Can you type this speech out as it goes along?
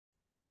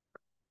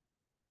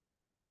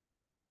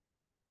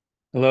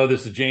Hello,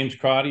 this is James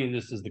Crotty.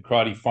 This is the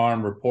Crotty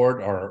Farm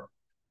Report. Our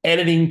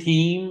editing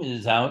team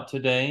is out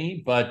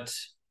today, but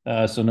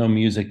so no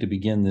music to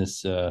begin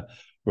this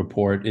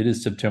report. It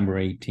is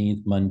September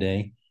 18th,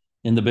 Monday,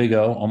 in the Big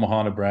O,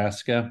 Omaha,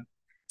 Nebraska.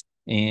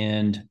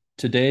 And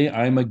today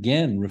I'm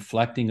again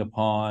reflecting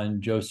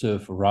upon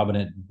Joseph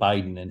Robinette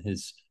Biden and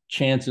his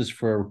chances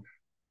for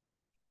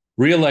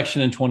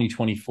re-election in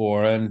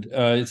 2024. And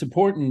it's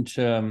important,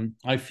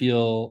 I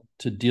feel,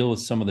 to deal with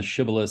some of the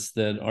shibboleths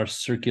that are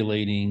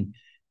circulating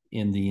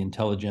in the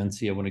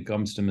intelligentsia when it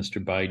comes to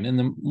Mr. Biden.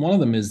 And one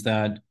of them is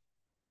that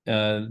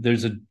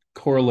there's a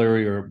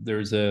corollary, or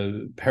there's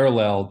a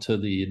parallel to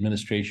the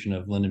administration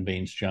of Lyndon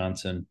Baines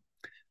Johnson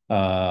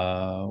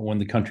when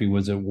the country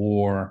was at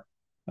war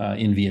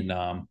in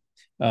Vietnam.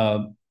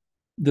 Uh,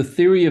 the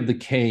theory of the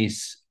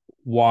case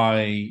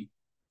why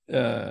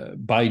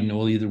Biden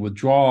will either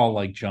withdraw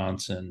like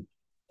Johnson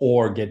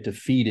or get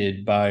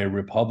defeated by a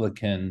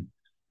Republican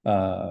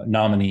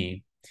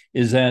nominee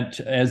is that,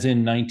 as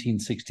in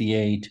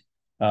 1968,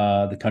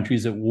 the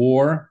country's at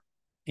war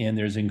and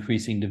there's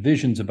increasing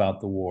divisions about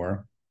the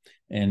war.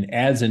 And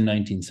as in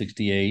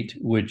 1968,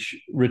 which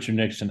Richard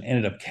Nixon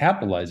ended up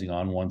capitalizing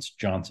on once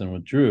Johnson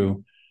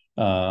withdrew,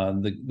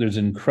 there's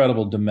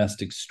incredible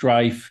domestic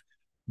strife.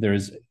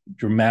 There's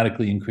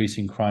dramatically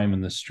increasing crime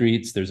in the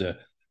streets. There's a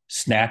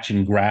snatch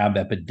and grab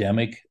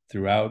epidemic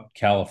throughout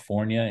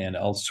California and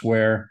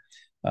elsewhere.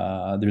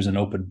 There's an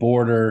open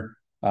border.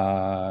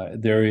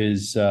 There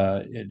is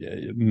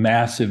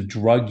massive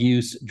drug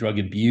use, drug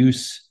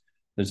abuse.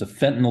 There's a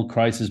fentanyl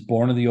crisis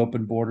born of the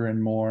open border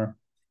and more,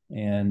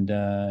 and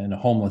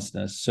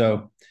homelessness.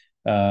 So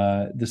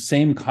the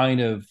same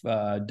kind of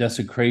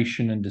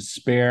desecration and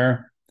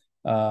despair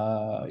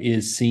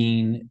is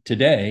seen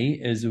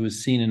today as it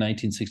was seen in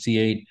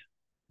 1968,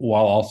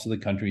 while also the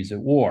country's at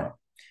war.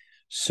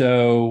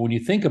 So when you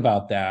think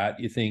about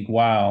that, you think,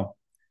 wow,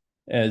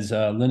 as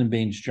Lyndon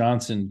Baines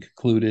Johnson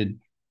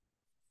concluded,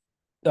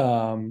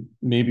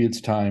 maybe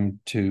it's time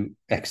to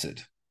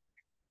exit.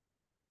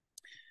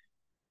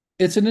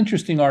 It's an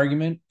interesting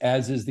argument,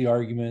 as is the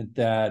argument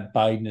that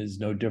Biden is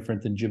no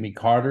different than Jimmy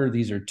Carter.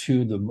 These are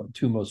the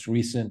two most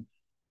recent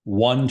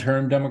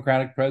one-term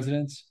Democratic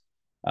presidents,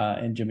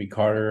 and Jimmy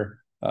Carter,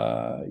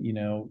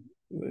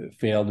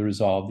 failed to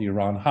resolve the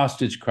Iran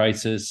hostage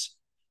crisis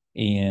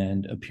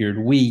and appeared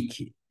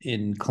weak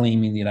in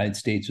claiming the United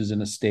States was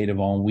in a state of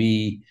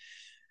ennui.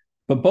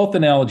 But both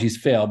analogies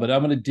fail. But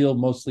I'm going to deal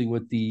mostly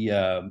with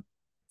the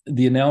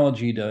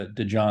analogy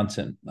to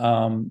Johnson.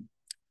 On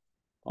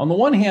the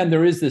one hand,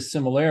 there is this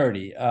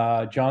similarity.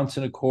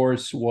 Johnson, of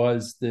course,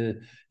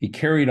 he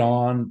carried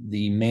on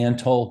the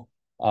mantle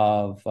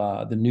of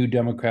the New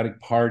Democratic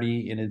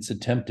Party in its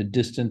attempt to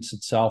distance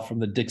itself from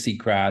the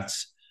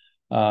Dixiecrats,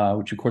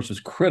 which, of course, was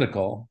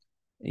critical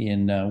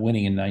in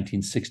winning in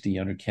 1960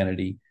 under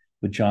Kennedy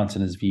with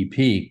Johnson as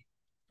VP.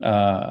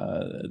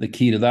 The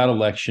key to that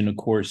election, of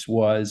course,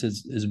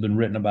 has been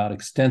written about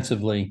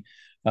extensively,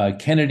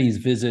 Kennedy's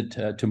visit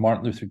to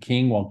Martin Luther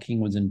King while King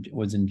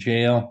was in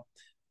jail.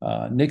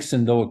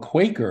 Nixon, though a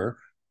Quaker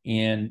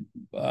and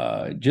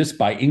just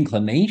by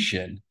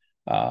inclination,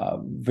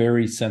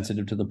 very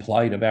sensitive to the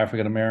plight of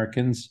African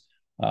Americans.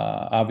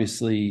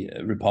 Obviously,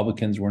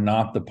 Republicans were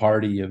not the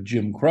party of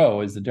Jim Crow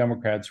as the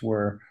Democrats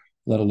were,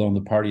 let alone the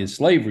party of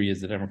slavery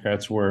as the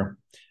Democrats were.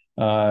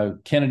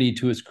 Kennedy,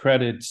 to his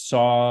credit,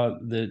 saw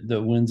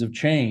the winds of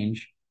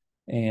change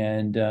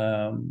and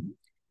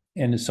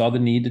saw the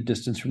need to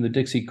distance from the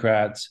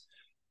Dixiecrats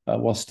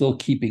while still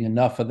keeping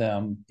enough of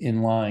them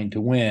in line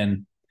to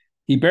win.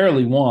 He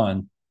barely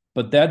won,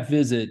 but that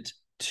visit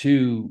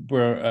to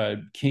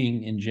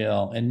King in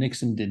jail, and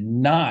Nixon did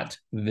not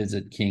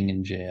visit King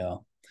in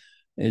jail,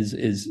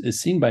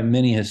 is seen by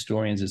many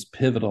historians as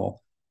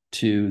pivotal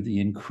to the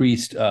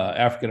increased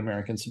African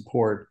American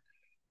support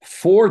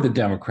for the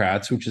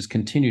Democrats, which has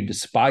continued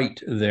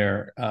despite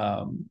their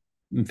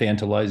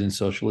infantilizing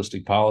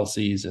socialistic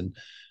policies and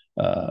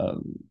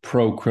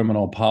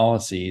pro-criminal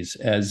policies,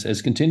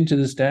 as continued to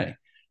this day.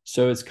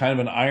 So it's kind of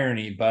an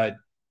irony, but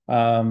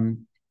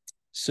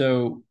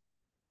so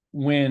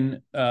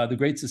when the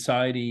Great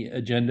Society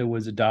agenda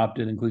was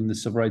adopted, including the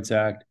Civil Rights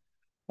Act,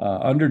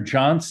 under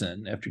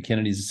Johnson after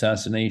Kennedy's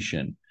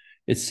assassination,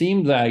 it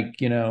seemed like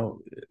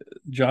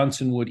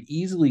Johnson would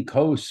easily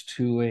coast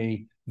to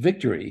a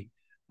victory.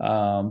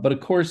 But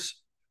of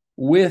course,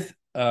 with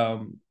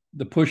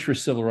the push for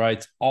civil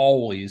rights,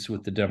 always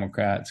with the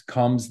Democrats,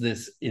 comes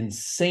this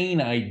insane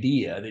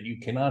idea that you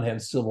cannot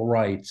have civil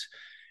rights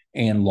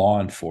and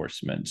law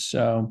enforcement.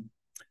 So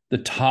the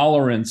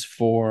tolerance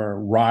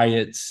for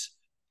riots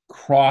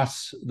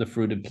cross the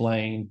fruited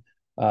plain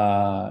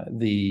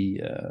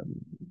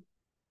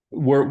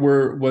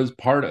was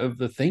part of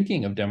the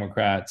thinking of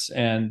Democrats,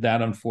 and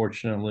that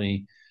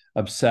unfortunately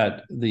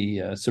upset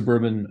the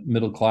suburban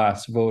middle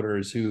class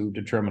voters who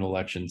determine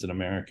elections in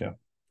America.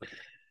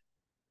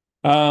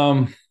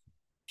 So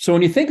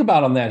when you think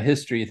about on that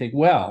history, you think,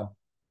 well,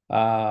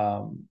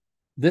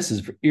 this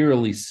is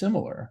eerily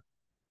similar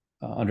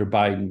under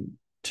Biden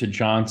to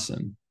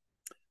Johnson.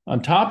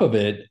 On top of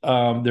it,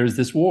 there's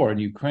this war in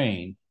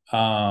Ukraine,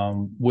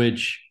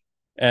 which,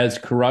 as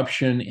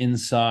corruption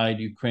inside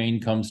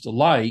Ukraine comes to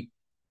light,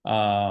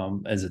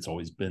 as it's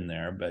always been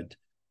there, but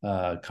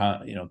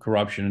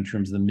corruption in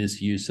terms of the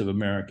misuse of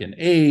American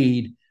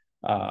aid,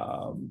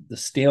 the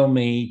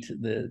stalemate,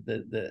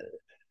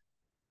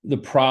 the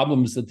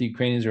problems that the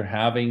Ukrainians are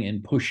having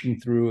in pushing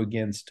through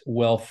against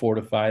well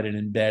fortified and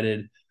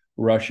embedded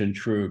Russian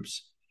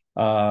troops,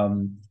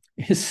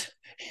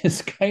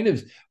 is kind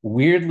of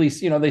weirdly,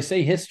 they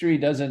say history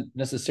doesn't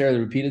necessarily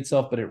repeat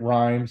itself, but it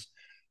rhymes.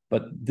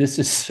 But this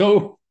is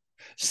so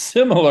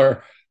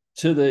similar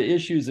to the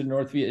issues in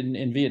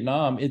in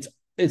Vietnam.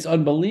 It's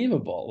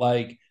unbelievable.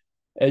 Like,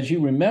 as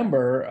you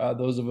remember,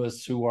 those of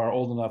us who are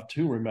old enough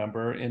to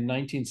remember, in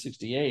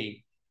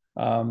 1968,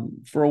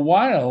 for a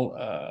while,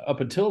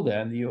 up until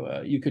then,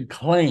 you could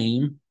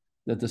claim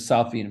that the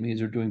South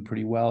Vietnamese are doing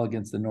pretty well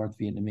against the North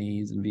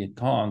Vietnamese and Viet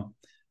Cong.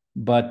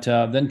 But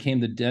then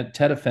came the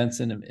Tet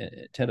Offensive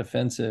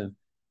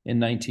in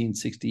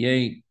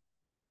 1968.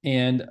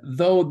 And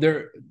though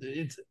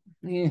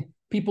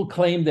people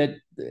claim that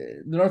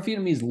the North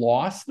Vietnamese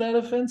lost that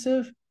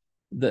offensive,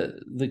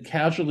 the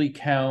casualty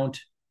count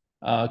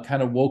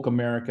kind of woke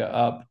America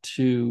up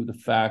to the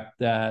fact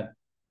that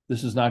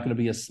this is not going to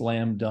be a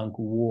slam dunk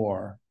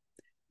war.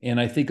 And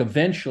I think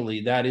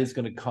eventually that is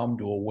going to come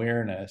to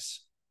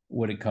awareness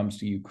when it comes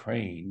to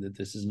Ukraine, that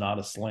this is not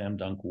a slam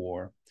dunk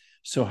war.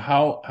 So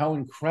how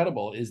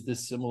incredible is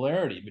this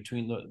similarity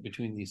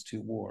between these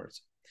two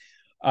wars?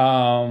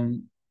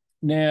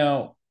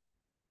 Now,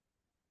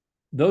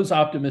 those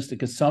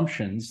optimistic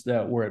assumptions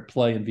that were at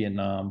play in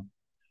Vietnam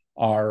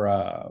are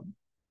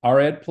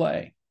at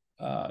play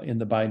in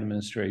the Biden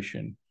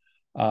administration.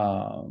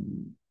 Of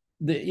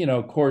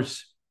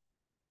course,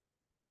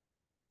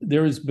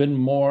 there's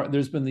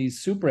been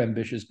these super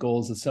ambitious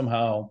goals that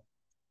somehow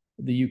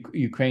the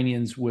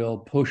Ukrainians will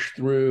push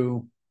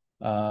through,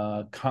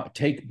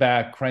 take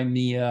back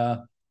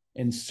Crimea,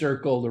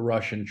 encircle the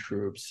Russian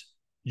troops,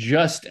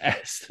 just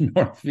as the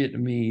North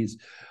Vietnamese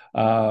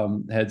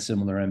had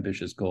similar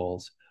ambitious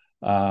goals.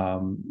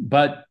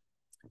 But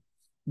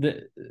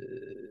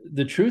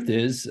the truth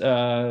is,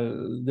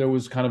 there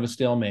was kind of a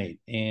stalemate.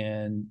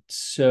 And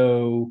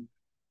so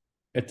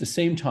at the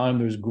same time,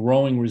 there's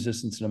growing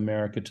resistance in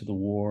America to the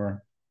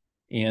war,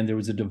 and there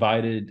was a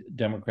divided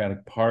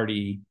Democratic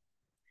Party.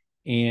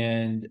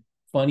 And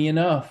funny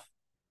enough,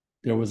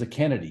 there was a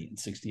Kennedy in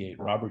 68,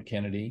 Robert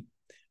Kennedy,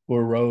 who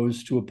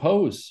arose to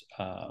oppose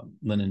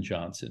Lyndon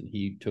Johnson.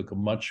 He took a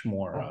much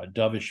more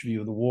dovish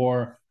view of the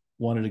war,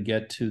 wanted to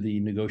get to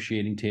the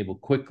negotiating table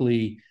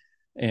quickly.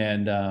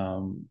 And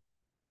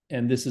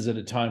this is at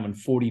a time when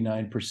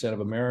 49%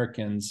 of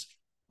Americans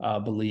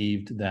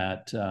believed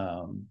that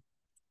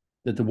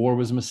the war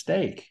was a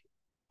mistake.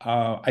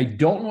 I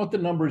don't know what the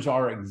numbers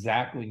are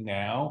exactly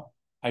now.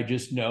 I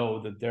just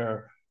know that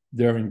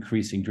they're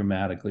increasing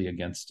dramatically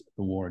against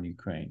the war in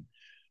Ukraine.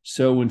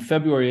 So in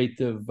February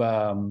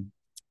 8th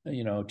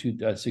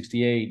of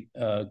 68,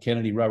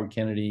 Robert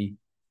Kennedy,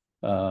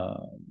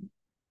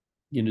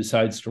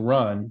 decides to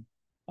run.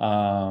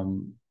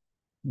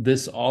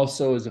 This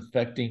also is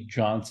affecting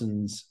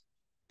Johnson's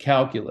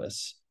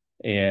calculus,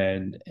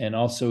 and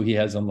also he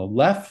has on the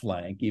left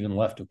flank, even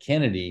left of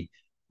Kennedy,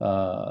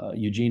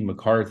 Eugene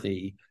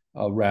McCarthy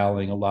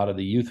rallying a lot of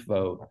the youth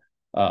vote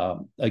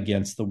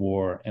against the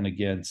war and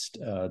against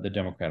the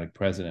Democratic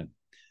president.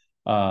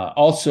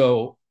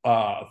 Also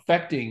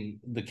affecting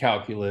the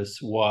calculus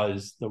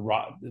was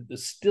the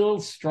still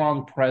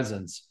strong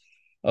presence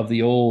of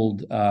the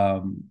old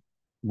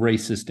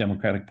racist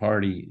Democratic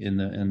Party in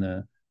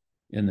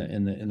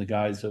the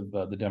guise of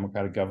the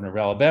Democratic governor of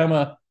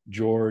Alabama,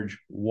 George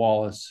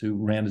Wallace, who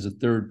ran as a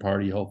third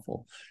party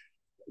hopeful.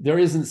 There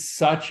isn't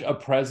such a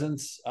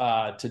presence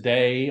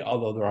today,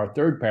 although there are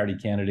third party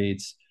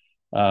candidates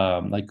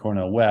like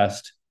Cornel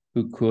West,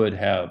 who could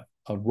have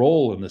a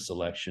role in this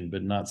election,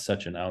 but not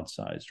such an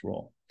outsized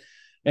role.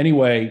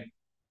 Anyway,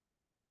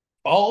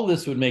 all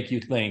this would make you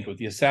think, with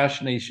the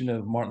assassination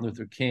of Martin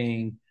Luther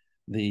King,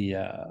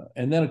 and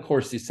then, of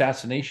course, the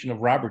assassination of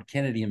Robert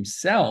Kennedy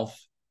himself,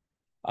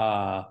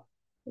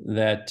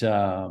 that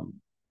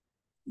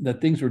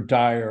things were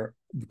dire.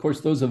 Of course,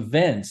 those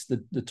events,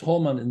 the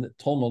tumult in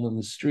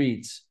the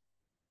streets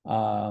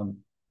in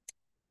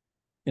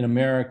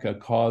America,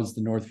 caused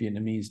the North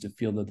Vietnamese to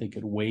feel that they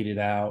could wait it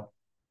out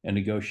and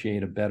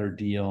negotiate a better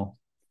deal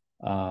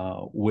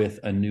with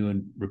a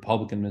new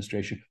Republican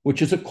administration,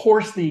 which is, of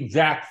course, the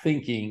exact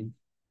thinking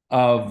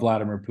of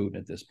Vladimir Putin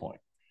at this point.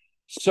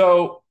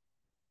 So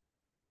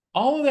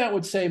all of that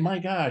would say, my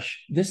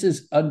gosh, this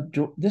is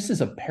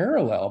a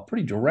parallel,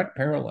 pretty direct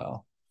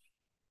parallel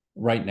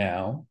right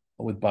now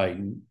with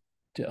Biden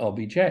to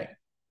LBJ.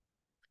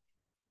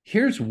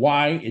 Here's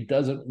why it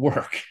doesn't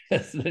work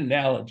as an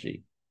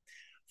analogy.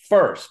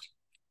 First,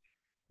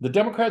 the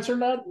Democrats are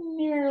not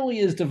nearly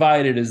as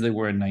divided as they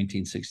were in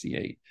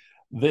 1968.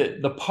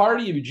 The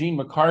party of Eugene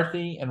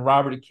McCarthy and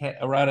Robert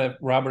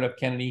F.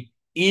 Kennedy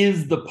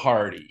is the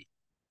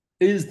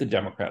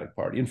Democratic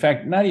Party. In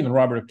fact, not even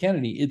Robert F.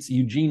 Kennedy, it's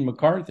Eugene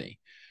McCarthy.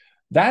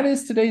 That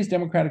is today's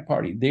Democratic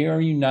Party. They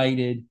are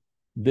united.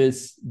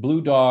 This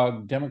blue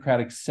dog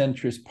Democratic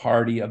centrist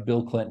party of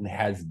Bill Clinton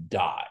has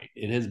died.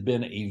 It has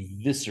been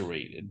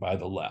eviscerated by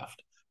the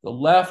left. The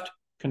left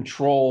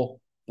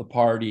control the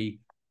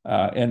party,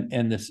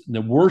 and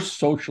the worst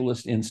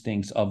socialist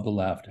instincts of the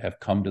left have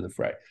come to the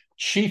fray.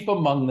 Chief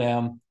among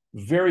them,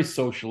 very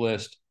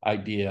socialist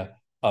idea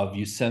of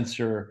you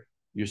censor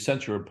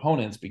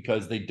opponents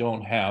because they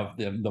don't have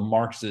the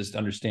Marxist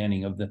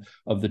understanding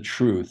of the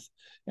truth.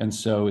 And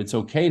so it's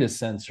okay to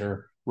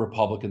censor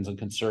Republicans and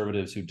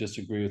conservatives who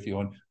disagree with you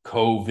on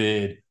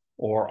COVID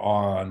or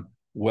on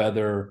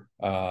whether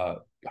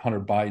Hunter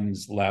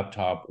Biden's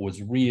laptop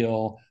was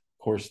real.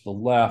 Of course, the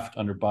left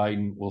under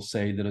Biden will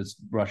say that it's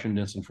Russian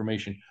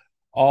disinformation.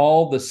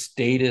 All the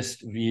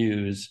statist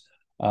views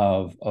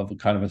of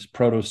kind of a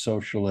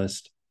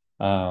proto-socialist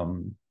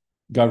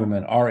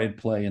government are at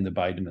play in the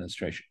Biden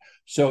administration.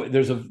 So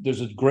there's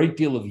a great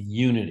deal of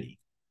unity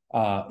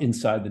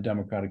inside the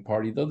Democratic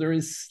Party, though there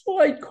is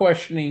slight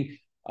questioning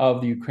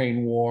of the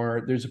Ukraine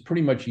war. There's a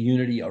pretty much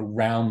unity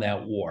around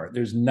that war.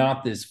 There's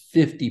not this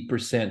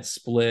 50%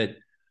 split,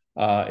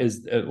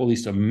 is at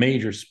least a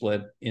major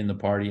split in the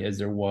party as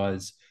there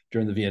was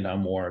during the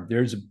Vietnam War.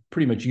 There's a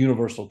pretty much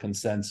universal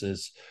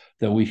consensus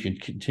that we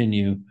should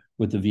continue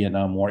with the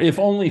Vietnam War, if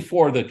only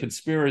for the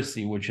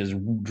conspiracy which has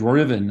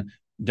driven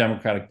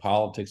Democratic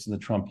politics in the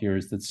Trump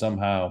years, that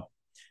somehow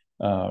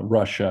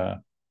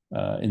Russia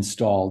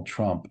installed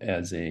Trump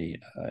as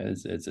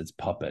its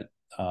puppet,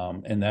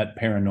 and that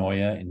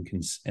paranoia and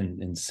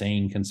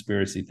insane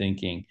conspiracy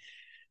thinking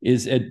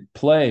is at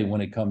play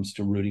when it comes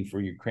to rooting for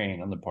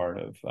Ukraine on the part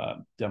of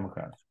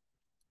Democrats.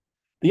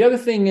 The other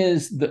thing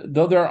is,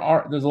 though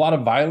there's a lot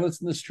of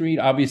violence in the street,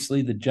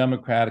 obviously the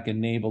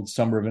Democratic-enabled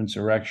summer of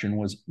insurrection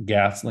was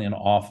ghastly and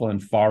awful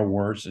and far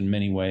worse in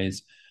many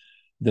ways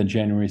than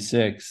January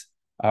 6th.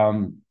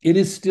 It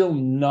is still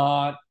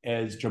not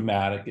as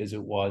dramatic as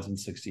it was in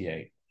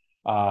 68.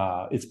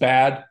 It's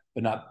bad,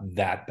 but not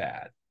that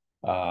bad.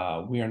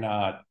 We are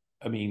not,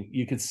 I mean,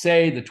 you could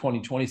say the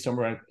 2020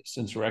 summer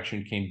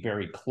insurrection came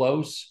very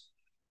close,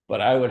 but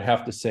I would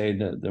have to say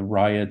that the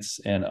riots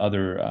and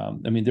other,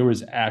 there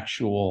was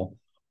actual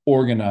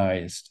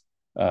organized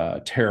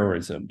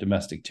terrorism,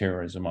 domestic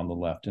terrorism on the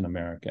left in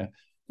America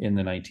in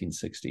the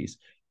 1960s.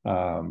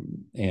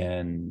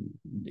 And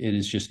it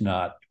is just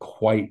not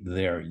quite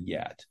there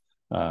yet.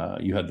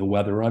 You had the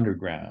Weather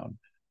Underground,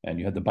 and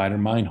you had the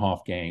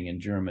Baader-Meinhof gang in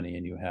Germany,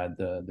 and you had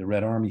the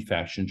Red Army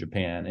faction in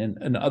Japan,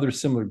 and other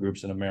similar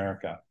groups in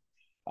America.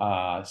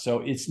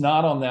 So it's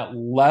not on that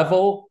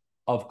level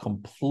of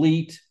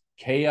complete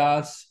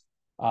chaos,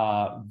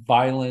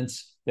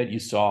 violence that you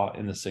saw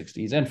in the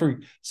 60s. And for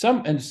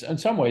some, in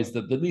some ways,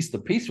 at least the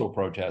peaceful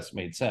protests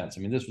made sense.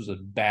 I mean, this was a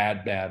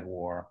bad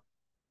war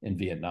in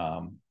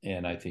Vietnam,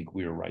 and I think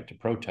we were right to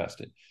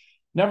protest it.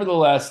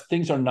 Nevertheless,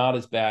 things are not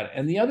as bad.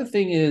 And the other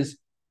thing is,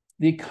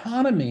 the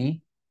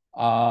economy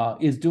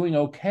is doing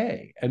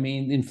okay. I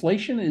mean,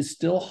 inflation is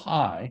still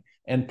high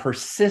and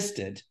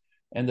persistent,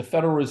 and the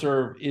Federal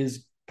Reserve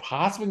is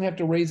possibly going to have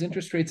to raise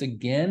interest rates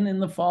again in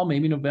the fall,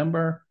 maybe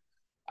November.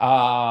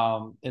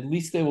 At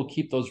least they will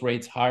keep those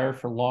rates higher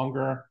for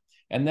longer.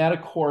 And that,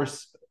 of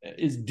course,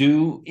 is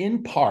due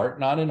in part,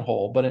 not in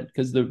whole, but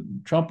because the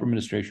Trump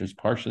administration is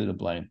partially to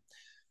blame.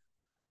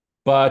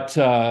 But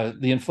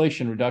the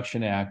Inflation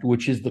Reduction Act,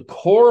 which is the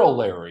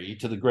corollary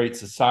to the Great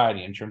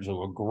Society in terms of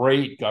a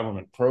great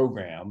government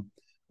program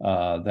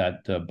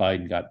that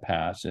Biden got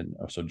passed, and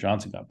so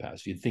Johnson got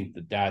passed, you'd think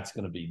that that's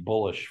going to be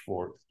bullish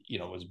for,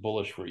 was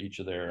bullish for each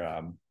of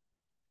their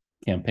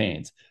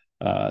campaigns.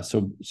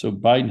 So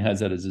Biden has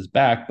that as his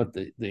back, but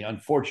the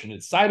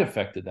unfortunate side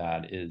effect of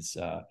that is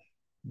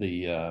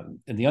the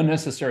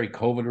unnecessary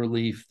COVID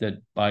relief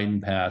that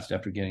Biden passed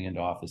after getting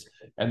into office,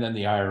 and then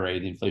the IRA,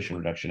 the Inflation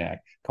Reduction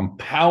Act,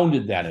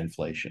 compounded that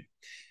inflation.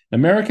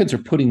 Americans are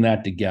putting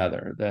that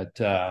together,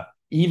 that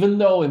even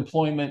though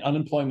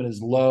unemployment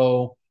is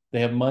low, they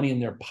have money in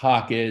their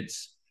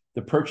pockets,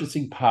 the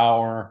purchasing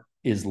power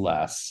is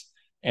less.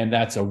 And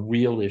that's a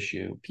real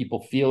issue.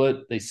 People feel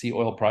it. They see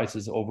oil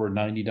prices over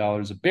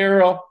 $90 a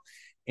barrel,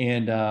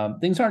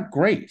 and things aren't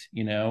great.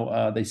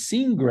 They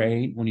seem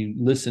great when you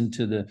listen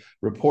to the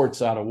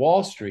reports out of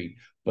Wall Street,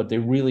 but they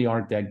really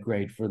aren't that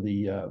great for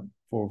the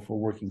for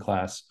working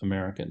class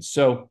Americans.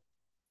 So,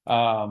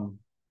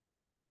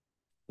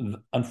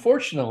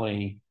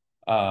 unfortunately,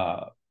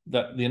 the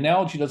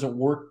analogy doesn't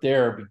work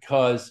there,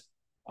 because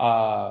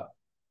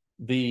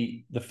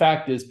the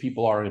fact is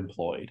people are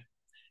employed.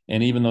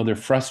 And even though they're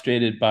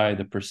frustrated by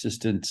the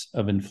persistence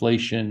of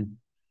inflation,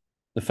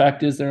 the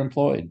fact is they're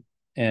employed.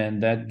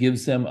 And that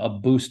gives them a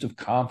boost of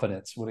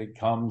confidence when it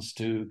comes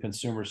to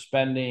consumer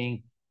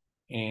spending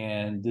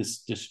and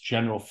this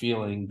general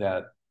feeling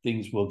that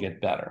things will get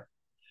better.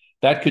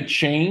 That could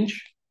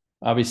change.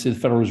 Obviously, the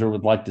Federal Reserve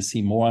would like to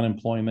see more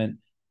unemployment,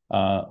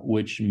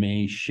 which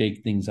may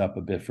shake things up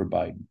a bit for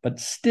Biden. But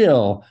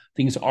still,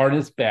 things aren't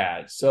as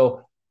bad.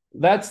 So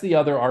that's the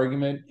other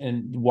argument,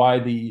 and why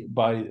the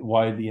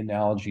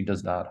analogy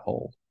does not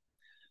hold.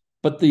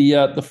 But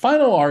the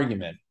final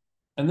argument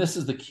and this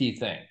is the key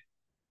thing.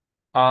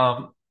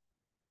 Um,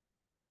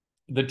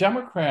 the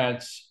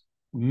Democrats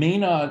may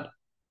not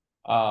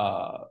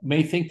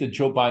may think that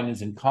Joe Biden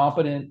is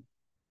incompetent,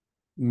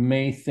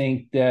 may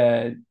think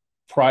that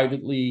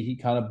privately he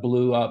kind of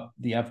blew up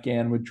the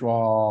Afghan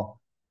withdrawal.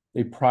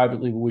 They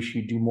privately wish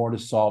he'd do more to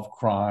solve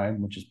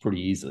crime, which is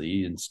pretty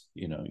easily. And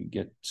you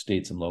get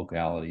states and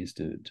localities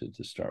to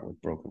start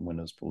with broken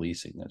windows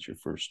policing. That's your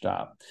first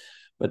stop.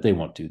 But they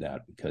won't do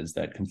that because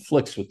that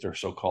conflicts with their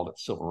so-called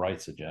civil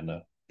rights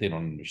agenda. They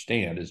don't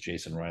understand, as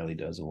Jason Riley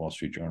does in Wall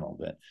Street Journal,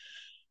 that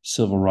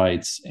civil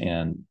rights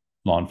and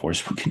law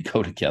enforcement can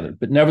go together.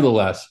 But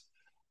nevertheless,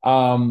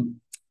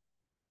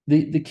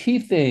 the key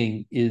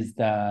thing is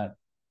that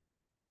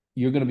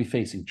you're going to be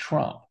facing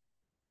Trump.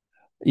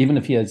 Even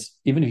if he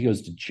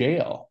goes to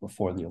jail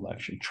before the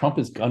election, Trump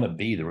is going to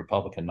be the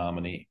Republican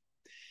nominee.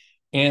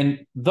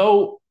 And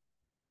though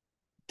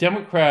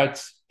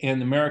Democrats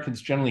and Americans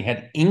generally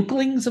had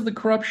inklings of the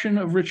corruption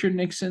of Richard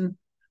Nixon,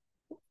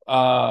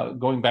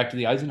 going back to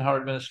the Eisenhower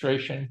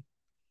administration,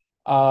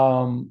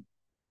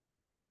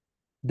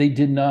 they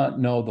did not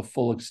know the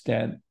full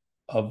extent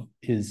of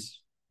his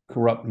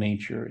corrupt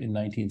nature in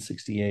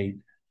 1968.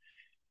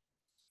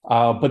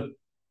 But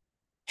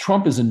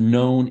Trump is a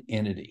known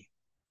entity,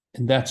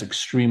 and that's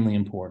extremely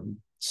important.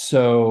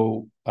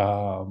 So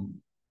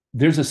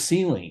there's a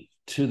ceiling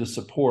to the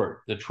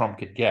support that Trump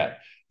could get.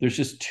 There's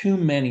just too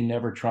many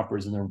never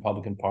Trumpers in the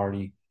Republican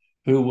Party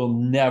who will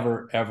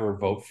never, ever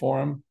vote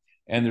for him.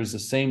 And there's the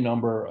same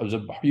number, there's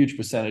a huge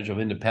percentage of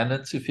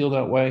independents who feel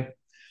that way.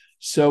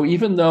 So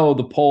even though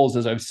the polls,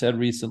 as I've said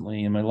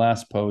recently in my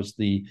last post,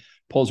 the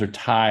polls are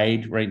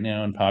tied right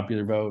now in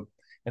popular vote,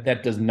 and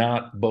that does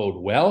not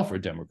bode well for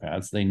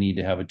Democrats. They need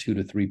to have a 2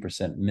 to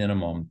 3%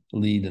 minimum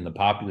lead in the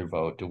popular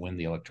vote to win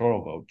the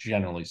electoral vote,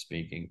 generally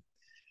speaking.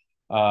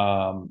 You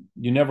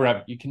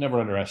can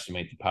never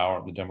underestimate the power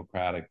of the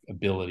Democratic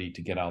ability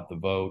to get out the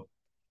vote,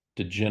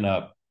 to gin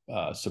up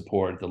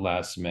support at the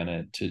last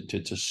minute,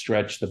 to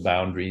stretch the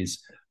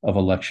boundaries of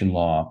election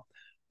law,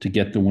 to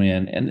get the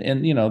win.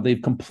 And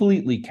they've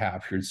completely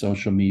captured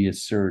social media,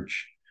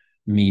 search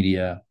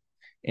media,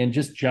 and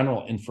just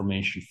general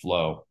information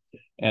flow.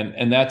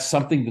 And that's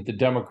something that the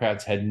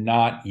Democrats had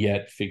not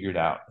yet figured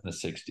out in the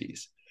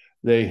 60s.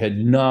 They had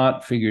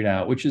not figured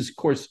out, which is, of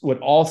course, what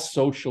all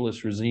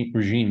socialist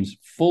regimes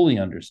fully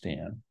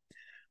understand,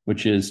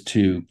 which is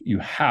you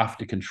have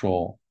to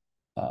control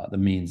the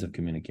means of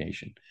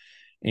communication.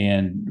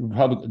 And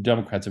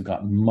Democrats have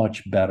gotten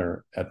much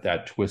better at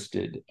that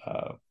twisted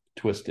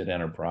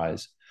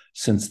enterprise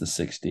since the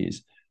 60s.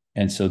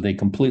 And so they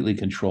completely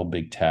control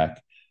big tech,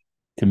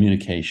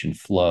 communication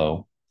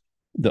flow,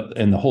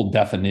 and the whole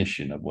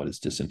definition of what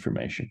is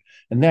disinformation.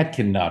 And that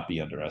cannot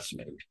be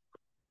underestimated.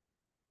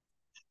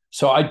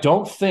 So I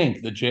don't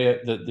think the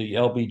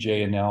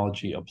LBJ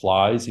analogy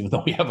applies, even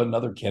though we have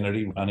another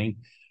Kennedy running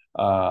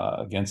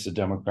against a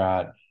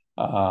Democrat.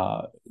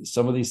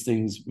 Some of these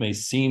things may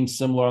seem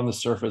similar on the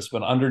surface,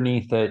 but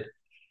underneath it,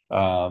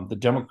 the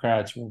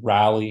Democrats will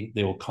rally.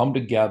 They will come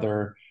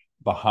together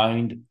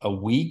behind a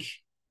weak,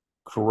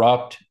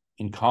 corrupt,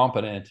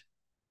 incompetent,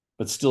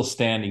 but still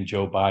standing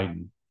Joe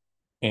Biden,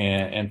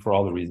 and for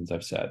all the reasons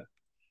I've said.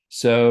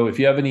 So if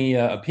you have any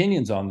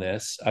opinions on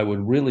this, I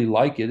would really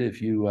like it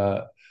if you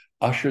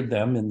ushered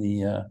them in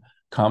the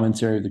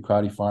commentary of the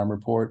Crowdy Farm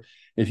Report.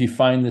 If you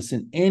find this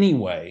in any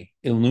way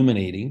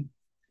illuminating,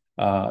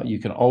 you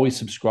can always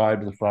subscribe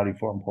to the Crowdy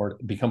Farm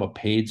Report, become a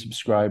paid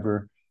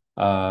subscriber.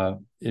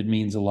 It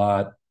means a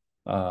lot.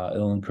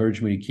 It'll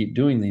encourage me to keep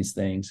doing these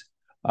things.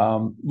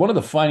 One of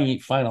the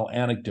final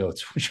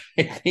anecdotes, which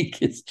I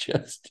think is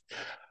just,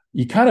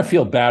 you kind of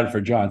feel bad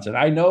for Johnson.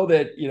 I know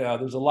that,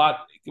 there's a lot,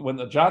 when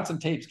the Johnson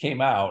tapes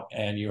came out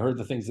and you heard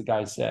the things the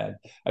guy said,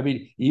 I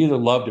mean, you either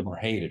loved him or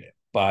hated him,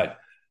 but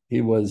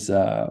he was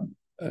a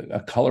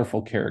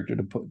colorful character,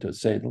 to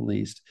say the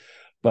least.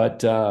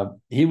 But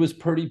he was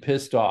pretty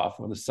pissed off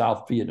when the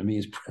South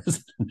Vietnamese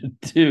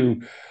president,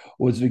 too,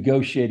 was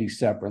negotiating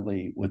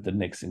separately with the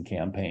Nixon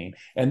campaign.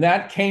 And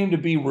that came to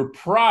be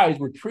reprised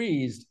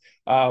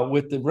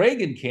with the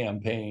Reagan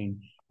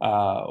campaign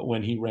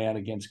when he ran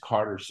against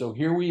Carter. So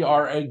here we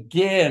are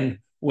again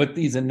with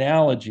these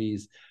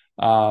analogies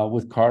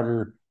with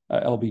Carter,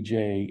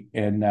 LBJ,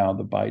 and now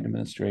the Biden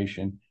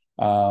administration.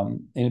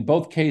 And in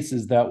both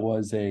cases, that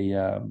was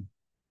in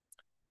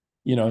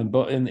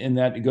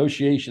that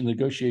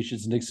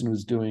negotiations Nixon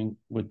was doing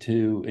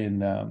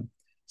in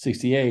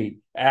 68,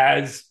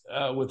 as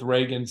with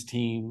Reagan's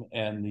team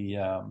and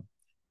the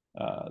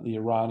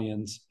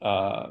Iranians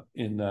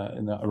in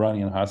the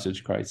Iranian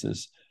hostage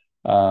crisis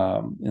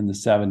in the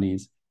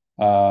 70s.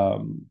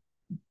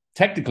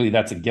 Technically,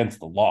 that's against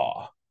the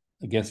law,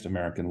 against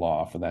American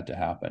law, for that to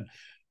happen.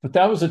 But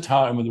that was a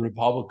time when the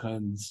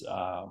Republicans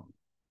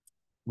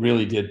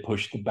really did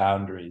push the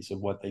boundaries of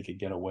what they could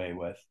get away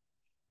with,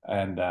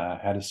 and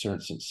had a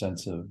certain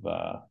sense of,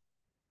 I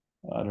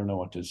don't know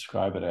what to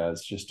describe it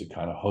as, just a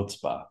kind of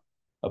chutzpah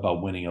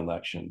about winning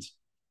elections.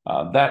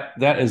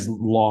 That is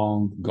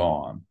long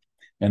gone.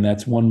 And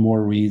that's one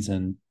more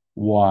reason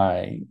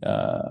why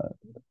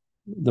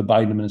the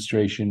Biden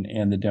administration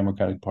and the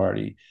Democratic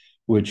Party,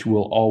 which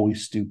will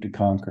always stoop to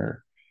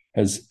conquer,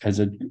 has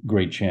a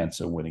great chance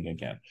of winning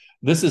again.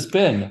 This has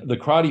been the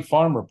Crotty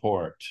Farm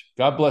Report.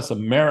 God bless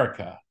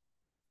America.